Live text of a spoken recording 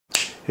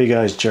Hey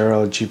guys,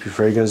 Gerald, GP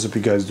Fragrance. Hope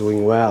you guys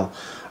doing well.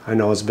 I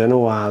know it's been a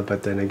while,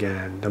 but then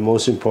again, the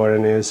most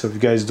important is if you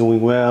guys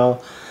doing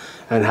well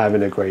and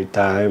having a great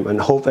time,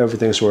 and hope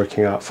everything's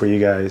working out for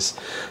you guys.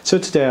 So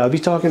today I'll be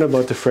talking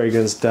about the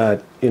fragrance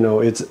that,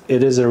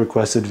 it is a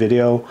requested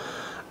video.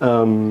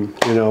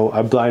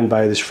 I blind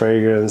buy this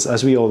fragrance.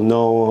 As we all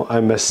know,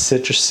 I'm a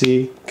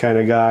citrusy kind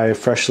of guy,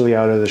 freshly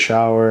out of the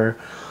shower,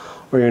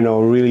 or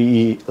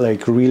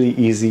really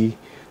easy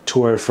to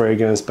wear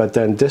fragrance. But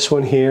then this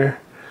one here,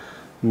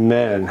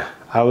 man,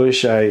 I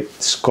wish I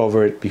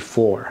discovered it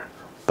before.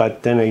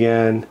 But then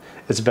again,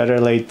 it's better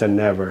late than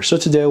never. So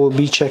today we'll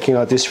be checking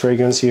out this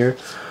fragrance here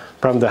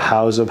from the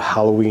House of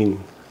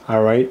Halloween.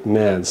 All right,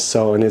 man.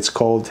 So, and it's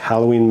called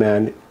Halloween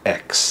Man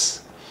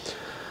X.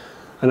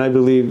 And I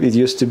believe it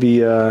used to be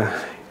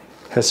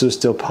Jesus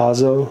del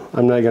Paso.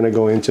 I'm not gonna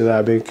go into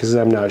that because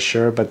I'm not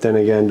sure. But then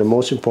again, the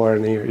most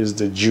important here is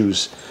the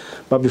juice.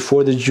 But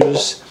before the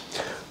juice,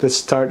 let's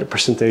start the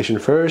presentation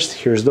first.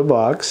 Here's the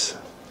box.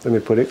 Let me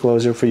put it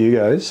closer for you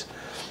guys.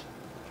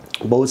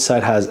 Both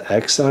sides has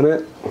X on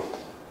it.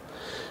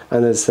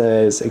 And it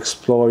says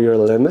explore your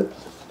limit.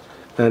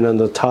 And on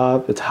the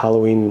top it's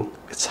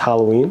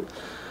Halloween.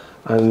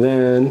 And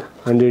then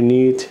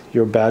underneath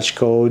your batch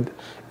code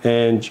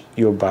and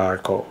your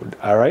barcode.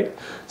 All right,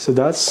 so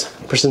that's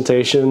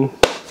presentation.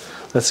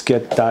 Let's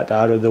get that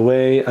out of the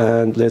way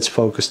and let's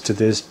focus to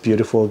this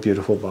beautiful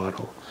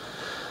bottle.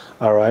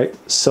 All right,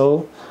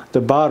 so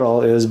the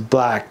bottle is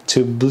black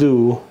to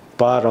blue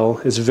bottle.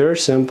 It's very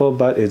simple,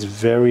 but it's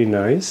very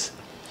nice.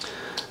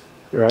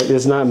 Right,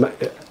 it's not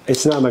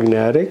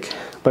magnetic,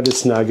 but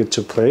it's not good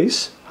to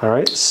place. All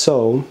right,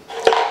 so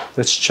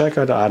let's check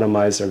out the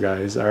atomizer,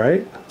 guys. All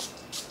right,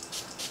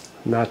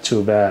 not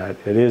too bad.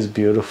 It is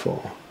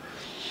beautiful.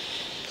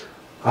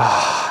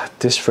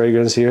 This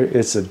fragrance here,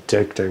 it's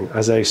addicting.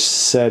 As I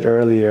said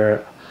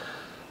earlier,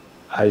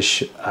 I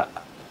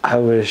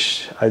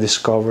wish I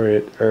discovered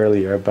it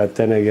earlier, but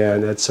then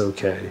again, it's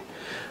okay,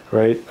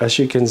 right? As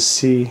you can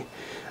see,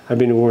 I've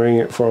been wearing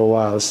it for a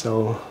while,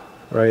 so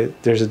right,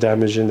 there's a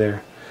damage in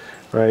there,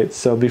 right?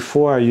 So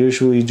before I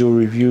usually do a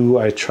review,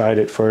 I tried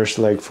it first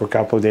like for a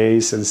couple of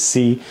days and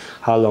see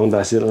how long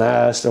does it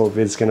last or if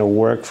it's gonna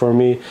work for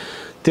me.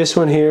 This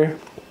one here,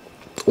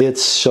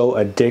 it's so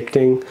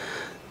addicting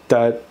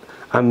that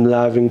I'm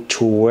loving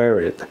to wear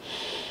it.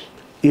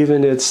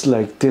 Even it's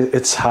like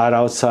it's hot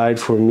outside,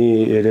 for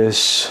me it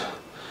is.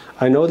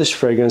 I know this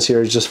fragrance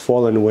here is just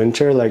fall and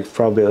winter, like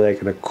probably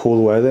like in a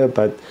cool weather,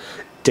 but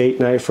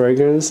date night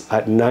fragrance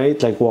at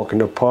night, like walk in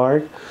the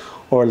park,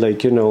 or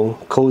like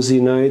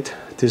cozy night,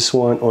 this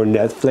one, or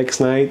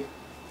Netflix night,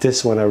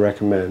 this one I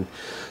recommend.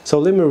 So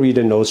let me read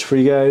the notes for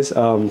you guys.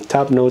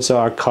 Top notes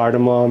are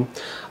cardamom,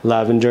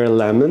 lavender,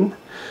 lemon.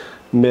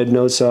 Mid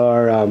notes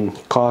are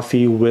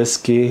coffee,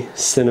 whiskey,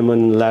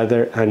 cinnamon,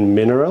 leather, and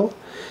mineral.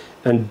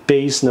 And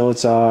base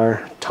notes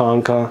are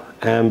tonka,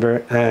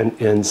 amber, and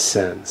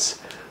incense.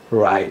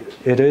 Right,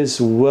 it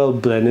is well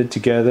blended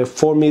together.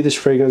 For me, this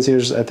fragrance here,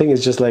 I think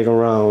it's just like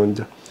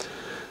around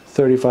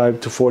 35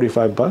 to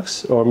 45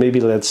 bucks, or maybe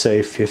let's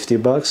say 50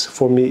 bucks.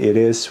 For me, it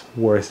is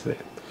worth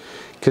it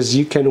because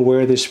you can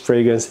wear this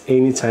fragrance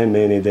anytime,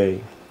 any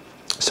day.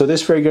 So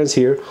this fragrance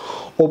here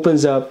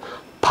opens up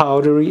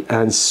powdery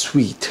and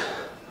sweet,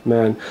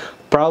 man.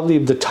 Probably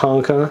the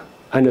tonka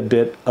and a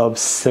bit of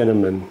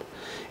cinnamon.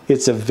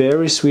 It's a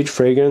very sweet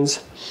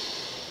fragrance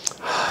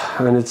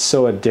and it's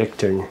so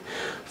addicting.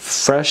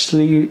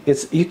 Freshly,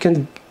 you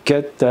can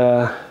get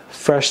the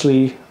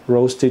freshly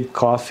roasted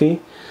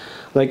coffee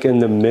like in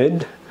the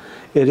mid.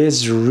 It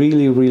is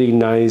really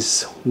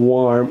nice,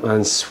 warm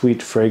and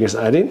sweet fragrance.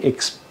 I didn't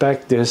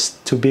expect this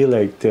to be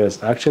like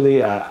this.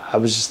 Actually, I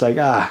was just like,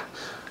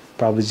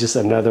 probably just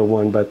another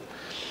one, but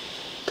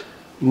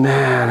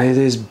man, it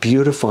is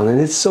beautiful and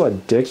it's so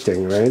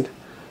addicting, right?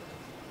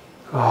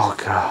 Oh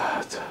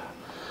God,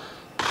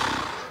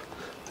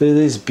 it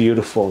is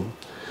beautiful.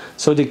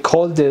 So they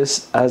call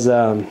this as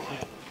a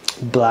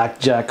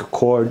blackjack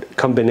accord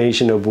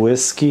combination of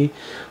whiskey,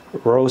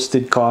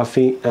 roasted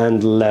coffee,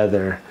 and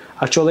leather.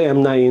 Actually,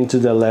 I'm not into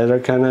the leather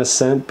kind of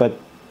scent, but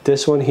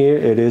this one here,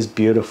 it is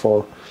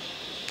beautiful.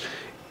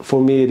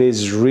 For me, it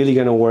is really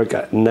gonna work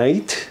at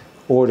night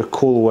or the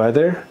cool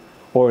weather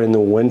or in the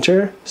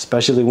winter,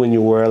 especially when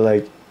you wear,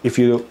 like, if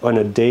you're on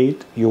a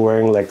date, you're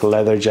wearing like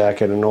leather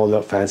jacket and all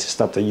that fancy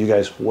stuff that you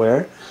guys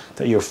wear,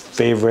 that your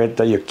favorite,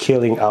 that your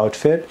killing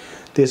outfit.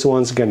 This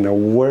one's gonna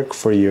work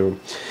for you.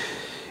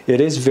 It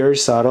is very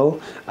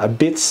subtle, a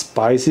bit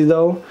spicy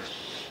though.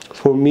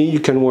 For me, you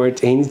can wear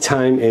it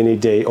anytime, any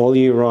day, all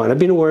year round. I've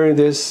been wearing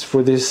this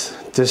for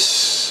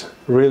this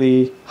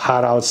really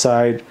hot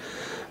outside,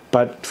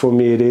 but for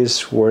me it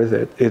is worth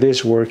it. It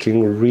is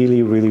working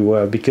really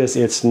well because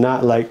it's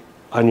not like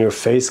on your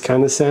face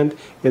kind of scent.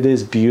 It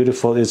is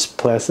beautiful, it's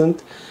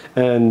pleasant,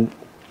 and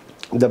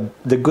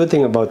the good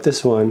thing about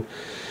this one,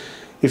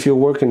 if you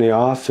work in the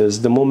office,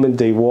 the moment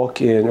they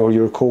walk in, or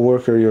your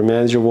coworker, your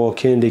manager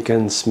walk in, they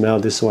can smell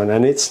this one,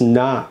 and it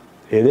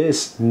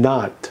is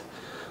not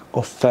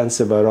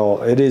offensive at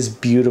all. It is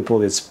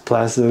beautiful, it's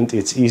pleasant,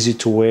 it's easy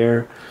to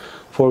wear.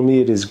 For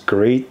me, it is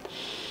great.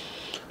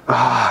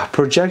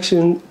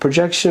 Projection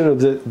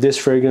of this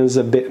fragrance is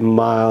a bit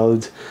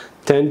mild,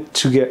 tend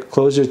to get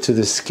closer to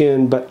the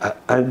skin, but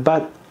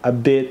a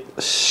bit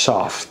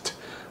soft,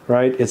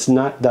 right? It's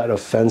not that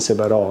offensive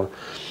at all.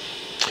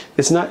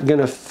 It's not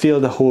gonna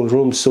fill the whole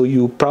room, so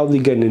you probably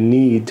gonna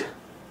need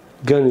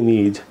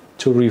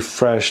to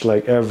refresh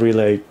like every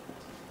like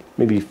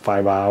maybe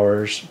 5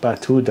 hours.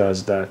 But who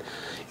does that?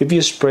 If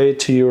you spray it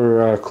to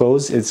your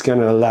clothes, it's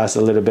gonna last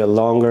a little bit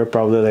longer,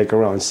 probably like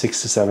around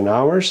 6 to 7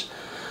 hours.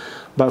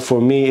 But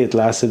for me, it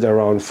lasted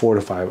around 4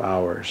 to 5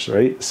 hours,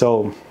 right?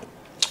 So,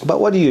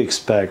 but what do you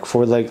expect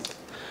for like,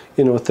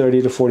 you know,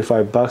 30 to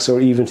 45 bucks or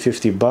even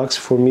 50 bucks?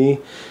 For me,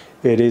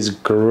 it is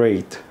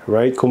great,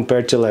 right?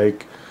 Compared to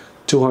like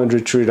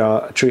 $200,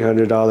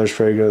 $300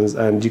 fragrance,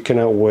 and you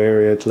cannot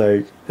wear it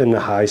like in the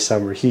high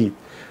summer heat,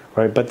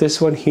 right? But this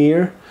one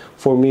here,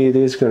 for me, it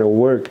is gonna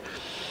work.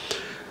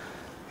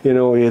 You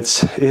know, it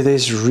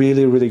is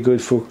really, really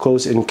good for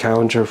close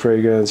encounter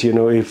fragrance. You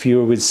know, if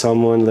you're with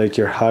someone, like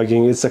you're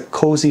hugging, it's a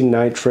cozy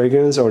night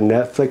fragrance or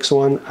Netflix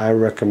one. I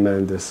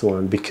recommend this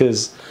one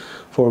because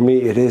for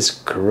me, it is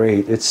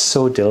great. It's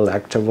so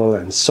delectable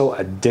and so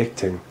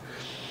addicting.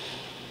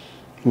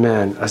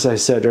 Man, as I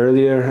said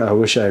earlier, I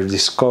wish I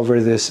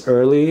discovered this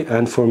early.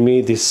 And for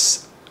me,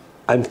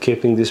 I'm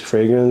keeping this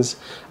fragrance.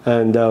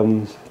 And,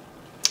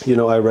 you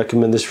know, I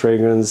recommend this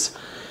fragrance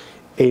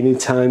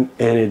anytime,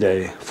 any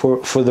day.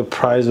 For the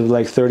price of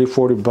like 30,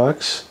 40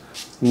 bucks,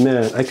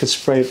 man, I could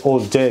spray it all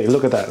day.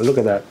 Look at that, look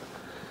at that.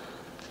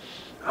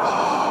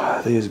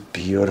 Oh, this is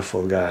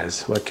beautiful,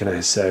 guys. What can I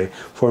say?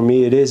 For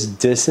me, it is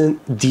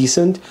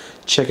decent.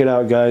 Check it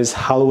out, guys.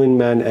 Halloween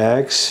Man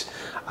X.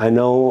 I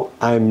know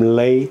I'm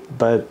late,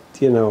 but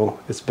you know,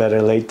 it's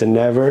better late than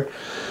never.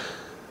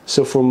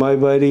 So for my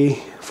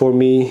buddy, for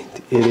me,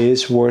 it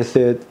is worth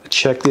it.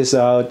 Check this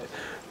out.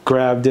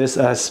 Grab this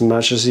as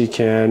much as you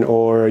can,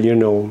 or you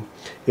know,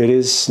 it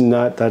is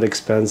not that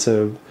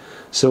expensive.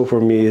 So for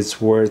me,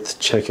 it's worth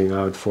checking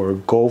out for.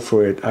 Go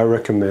for it. I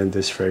recommend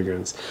this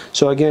fragrance.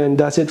 So again,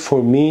 that's it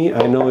for me.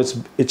 I know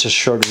it's a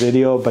short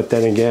video, but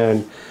then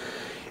again,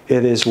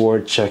 it is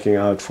worth checking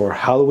out for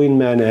Halloween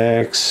Man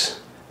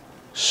X.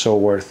 So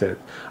worth it.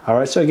 All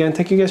right, so again,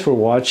 thank you guys for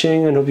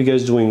watching, and hope you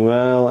guys doing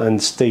well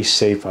and stay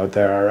safe out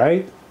there. All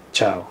right,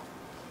 ciao.